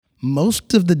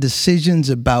Most of the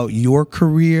decisions about your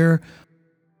career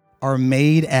are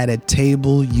made at a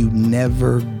table you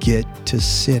never get to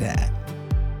sit at.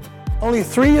 Only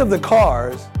 3 of the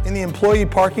cars in the employee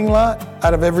parking lot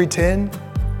out of every 10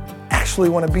 actually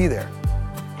want to be there.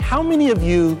 How many of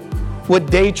you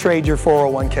would day trade your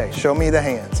 401k? Show me the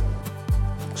hands.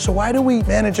 So why do we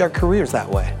manage our careers that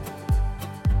way?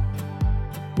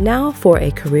 Now for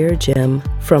a career gem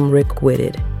from Rick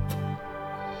Whitted.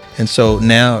 And so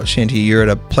now, Shanti, you're at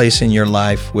a place in your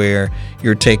life where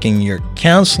you're taking your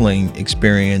counseling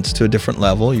experience to a different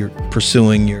level. You're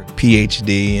pursuing your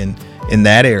PhD in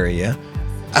that area.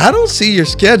 I don't see your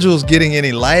schedules getting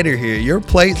any lighter here. Your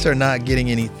plates are not getting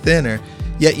any thinner,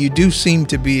 yet you do seem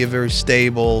to be a very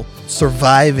stable,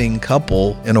 surviving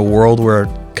couple in a world where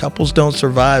couples don't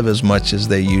survive as much as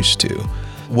they used to.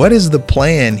 What is the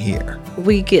plan here?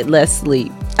 We get less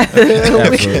sleep.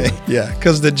 Okay. Yeah,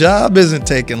 because the job isn't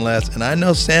taking less, and I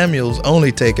know Samuel's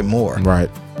only taking more. Right.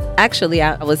 Actually,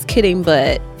 I was kidding,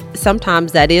 but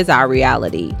sometimes that is our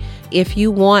reality. If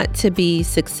you want to be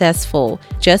successful,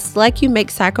 just like you make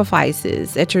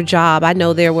sacrifices at your job, I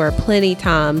know there were plenty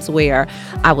times where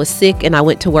I was sick and I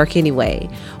went to work anyway,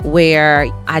 where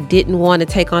I didn't want to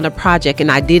take on a project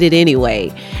and I did it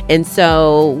anyway. And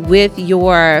so with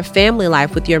your family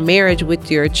life, with your marriage, with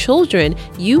your children,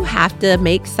 you have to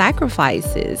make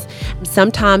sacrifices.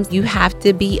 Sometimes you have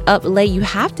to be up late. You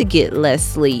have to get less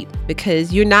sleep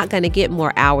because you're not going to get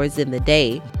more hours in the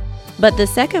day. But the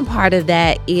second part of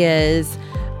that is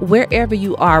wherever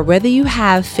you are, whether you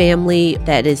have family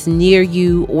that is near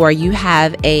you or you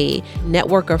have a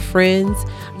network of friends,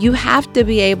 you have to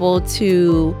be able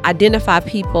to identify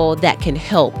people that can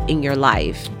help in your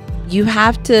life. You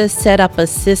have to set up a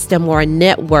system or a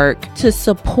network to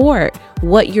support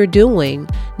what you're doing.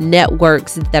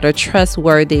 Networks that are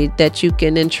trustworthy, that you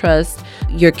can entrust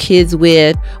your kids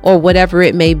with, or whatever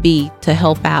it may be to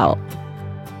help out.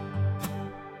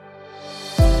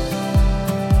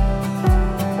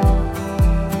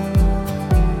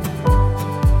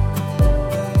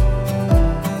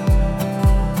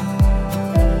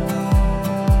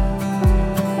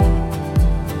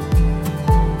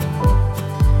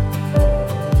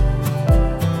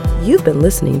 You've been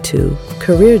listening to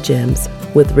Career Gems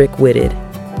with Rick Whitted.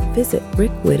 Visit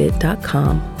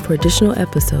rickwhitted.com for additional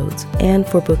episodes and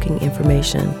for booking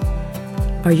information.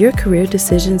 Are your career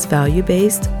decisions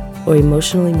value-based or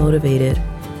emotionally motivated?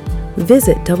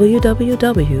 Visit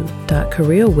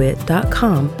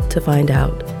www.careerwit.com to find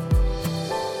out.